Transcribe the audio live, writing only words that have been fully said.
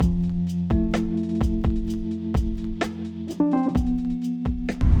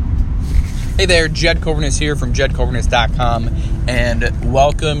Hey there, Jed Corvinus here from jedcorvinus.com, and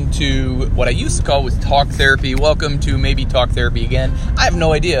welcome to what I used to call was talk therapy. Welcome to maybe talk therapy again. I have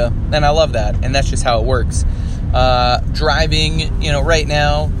no idea, and I love that, and that's just how it works. Driving, right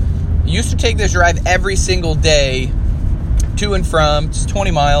now, used to take this drive every single day to and from, just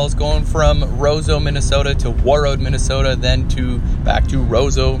 20 miles, going from Roseau, Minnesota to Warroad, Minnesota, then back to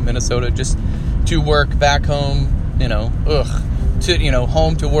Roseau, Minnesota, just to work, back home, to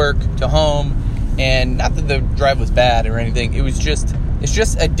home to work to home. And not that the drive was bad or anything, it's just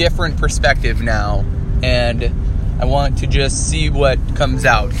a different perspective now, and I want to just see what comes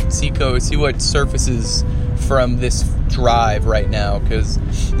out, see what surfaces from this drive right now. Because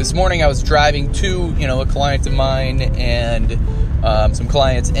this morning I was driving to a client of mine and some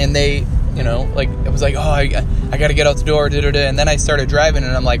clients, and they it was like, I got to get out the door, and then I started driving,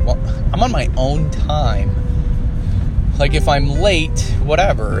 and I'm like, well, I'm on my own time. Like, if I'm late,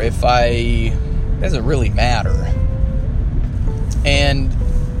 whatever, it doesn't really matter. And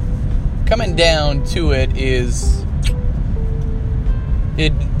coming down to it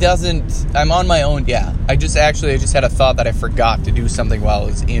I'm on my own. Yeah, I just had a thought that I forgot to do something while I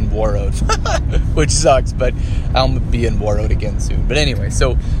was in Warroad, which sucks, but I'll be in Warroad again soon. But anyway,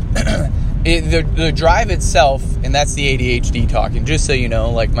 so the drive itself, and that's the ADHD talking, just so you know,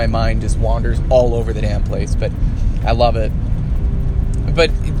 like, my mind just wanders all over the damn place, but I love it.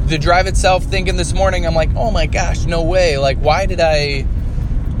 But the drive itself, thinking this morning, I'm like, oh my gosh, no way. Like, why do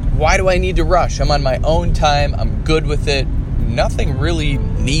I need to rush? I'm on my own time. I'm good with it. Nothing really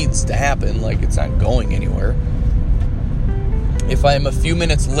needs to happen. Like, it's not going anywhere. If I'm a few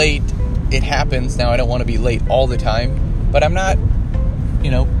minutes late, it happens. Now, I don't want to be late all the time, but I'm not,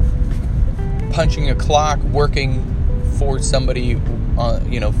 punching a clock, working for somebody,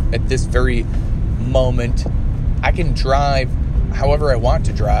 at this very moment. I can drive however I want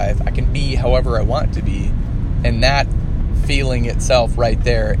to drive. I can be however I want to be. And that feeling itself right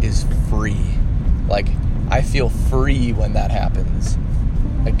there is free. Like, I feel free when that happens.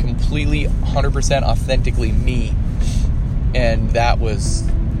 Like, completely, 100% authentically me. And that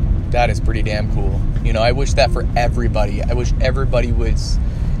is pretty damn cool. I wish that for everybody. I wish everybody was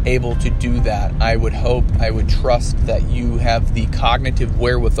able to do that. I would hope, I would trust that you have the cognitive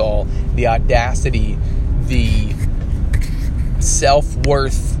wherewithal, the audacity, the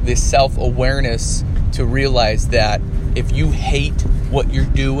self-worth, the self-awareness to realize that if you hate what you're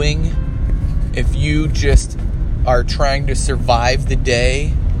doing, if you just are trying to survive the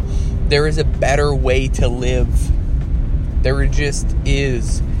day, there is a better way to live. There just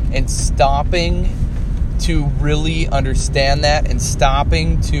is. And stopping to really understand that, and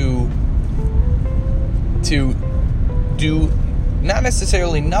stopping to do not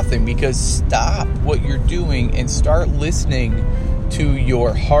necessarily nothing, because stop what you're doing and start listening to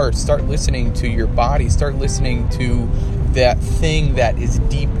your heart, start listening to your body, start listening to that thing that is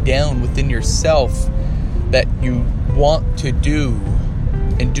deep down within yourself that you want to do,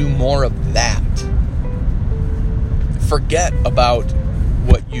 and do more of that. Forget about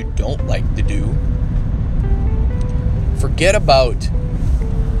what you don't like to do. Forget about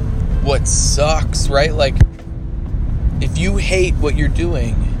what sucks, right? Like, if you hate what you're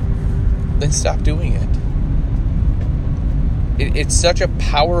doing, then stop doing it. It's such a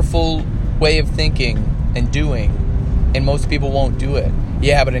powerful way of thinking and doing, and most people won't do it.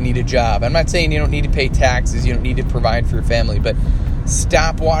 Yeah, but I need a job. I'm not saying you don't need to pay taxes, you don't need to provide for your family, but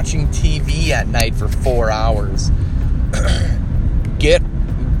stop watching TV at night for 4 hours. Get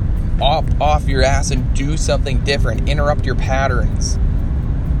off your ass and do something different. Interrupt your patterns.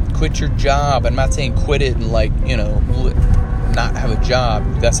 Quit your job. I'm not saying quit it and not have a job.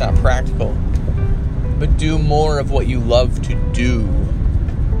 That's not practical. But do more of what you love to do.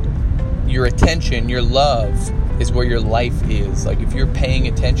 Your attention, your love is where your life is. Like, if you're paying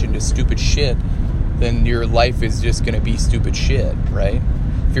attention to stupid shit, then your life is just going to be stupid shit, right?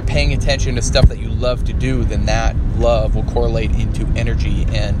 If you're paying attention to stuff that you love to do, then that love will correlate into energy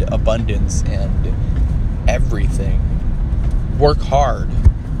and abundance and everything. Work hard.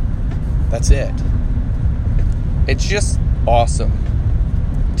 That's it. It's just awesome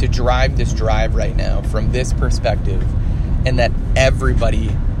to drive this drive right now from this perspective, and that everybody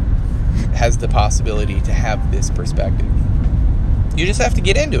has the possibility to have this perspective. You just have to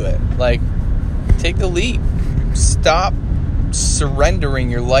get into it. Like, take the leap. Stop surrendering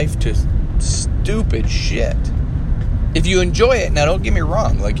your life to stupid shit. If you enjoy it, now don't get me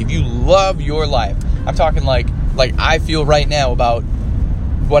wrong, like, if you love your life, I'm talking like I feel right now about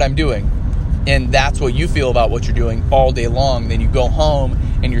what I'm doing, and that's what you feel about what you're doing all day long, then you go home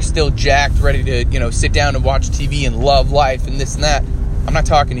and you're still jacked, ready to, sit down and watch TV and love life and this and that. I'm not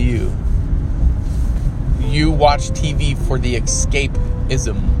talking to you. You watch TV for the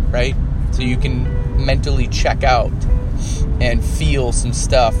escapism, right? So you can mentally check out and feel some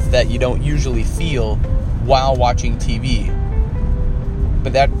stuff that you don't usually feel while watching TV.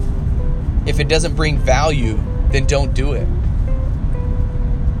 But that, if it doesn't bring value, then don't do it.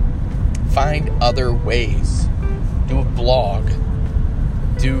 Find other ways. Do a blog.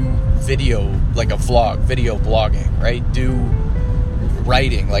 Do video, like a vlog, video blogging, right? Do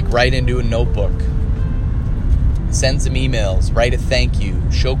writing, like write into a notebook. Send some emails, write a thank you,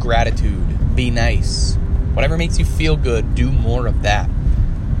 show gratitude, be nice. Whatever makes you feel good, do more of that.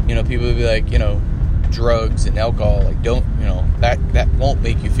 People will be like, drugs and alcohol, like don't, that won't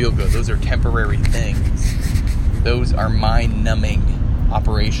make you feel good. Those are temporary things. Those are mind-numbing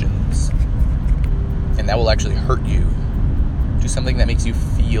operations. And that will actually hurt you. Do something that makes you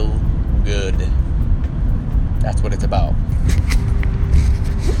feel good. That's what it's about.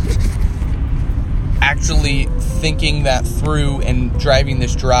 Actually thinking that through and driving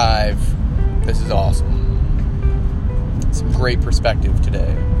this drive, this is awesome. Some great perspective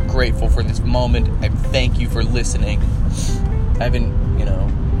today. Grateful for this moment. I thank you for listening. I haven't,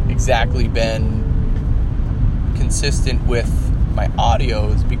 exactly been consistent with my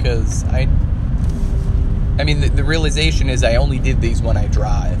audios because the realization is I only did these when I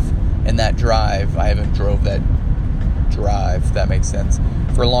drive. And that drive, I haven't drove that drive, if that makes sense,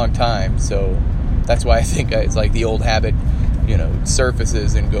 for a long time. So that's why I think it's like the old habit,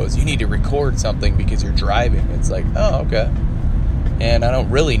 surfaces and goes, you need to record something because you're driving. It's like, oh, okay. And I don't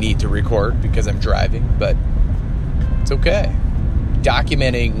really need to record because I'm driving, but it's okay.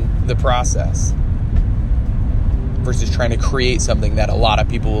 Documenting the process versus trying to create something that a lot of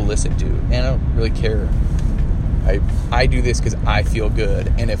people will listen to. And I don't really care. I do this because I feel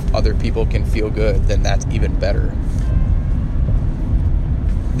good. And if other people can feel good, then that's even better.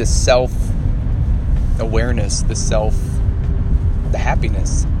 The self-awareness, the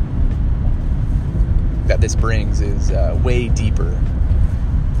happiness that this brings is way deeper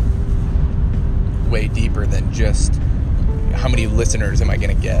than just how many listeners am I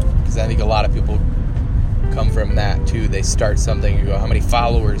going to get? Because I think a lot of people come from that too. They start something and go, how many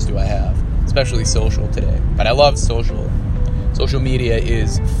followers do I have? Especially social today. But I love social. Social media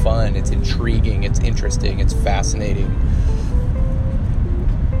is fun. It's intriguing. It's interesting. It's fascinating.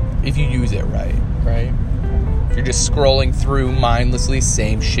 If you use it right? If you're just scrolling through mindlessly,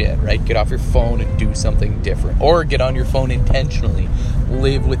 same shit, right? Get off your phone and do something different. Or get on your phone intentionally.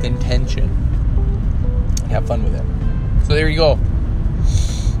 Live with intention. Have fun with it. So there you go.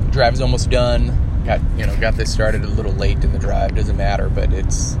 The drive is almost done. Got this started a little late in the drive. Doesn't matter, but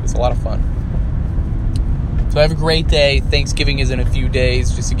it's a lot of fun. So have a great day. Thanksgiving is in a few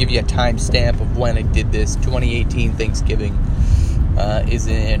days. Just to give you a timestamp of when I did this. 2018 Thanksgiving is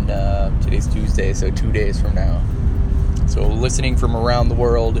in today's Tuesday, so 2 days from now. So listening from around the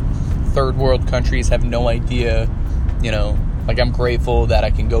world, third world countries have no idea. I'm grateful that I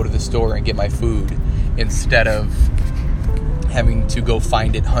can go to the store and get my food instead of having to go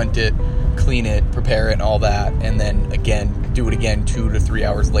find it, hunt it, clean it, prepare it, and all that, and then again do it again 2 to 3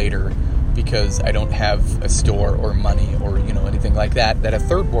 hours later because I don't have a store or money or anything like that a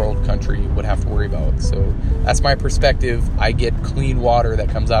third world country would have to worry about. So that's my perspective. I get clean water that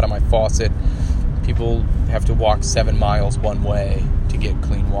comes out of my faucet. People have to walk 7 miles one way to get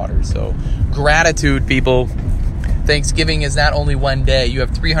clean water. So gratitude, people. Thanksgiving is not only one day. You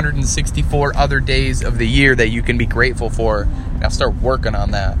have 364 other days of the year that you can be grateful for. Now start working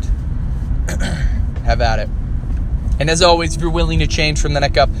on that. Have at it. And as always, if you're willing to change from the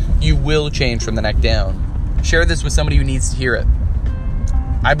neck up, you will change from the neck down. Share this with somebody who needs to hear it.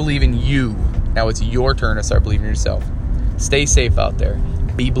 I believe in you. Now it's your turn to start believing in yourself. Stay safe out there.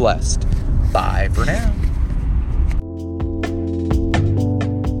 Be blessed. Bye for now.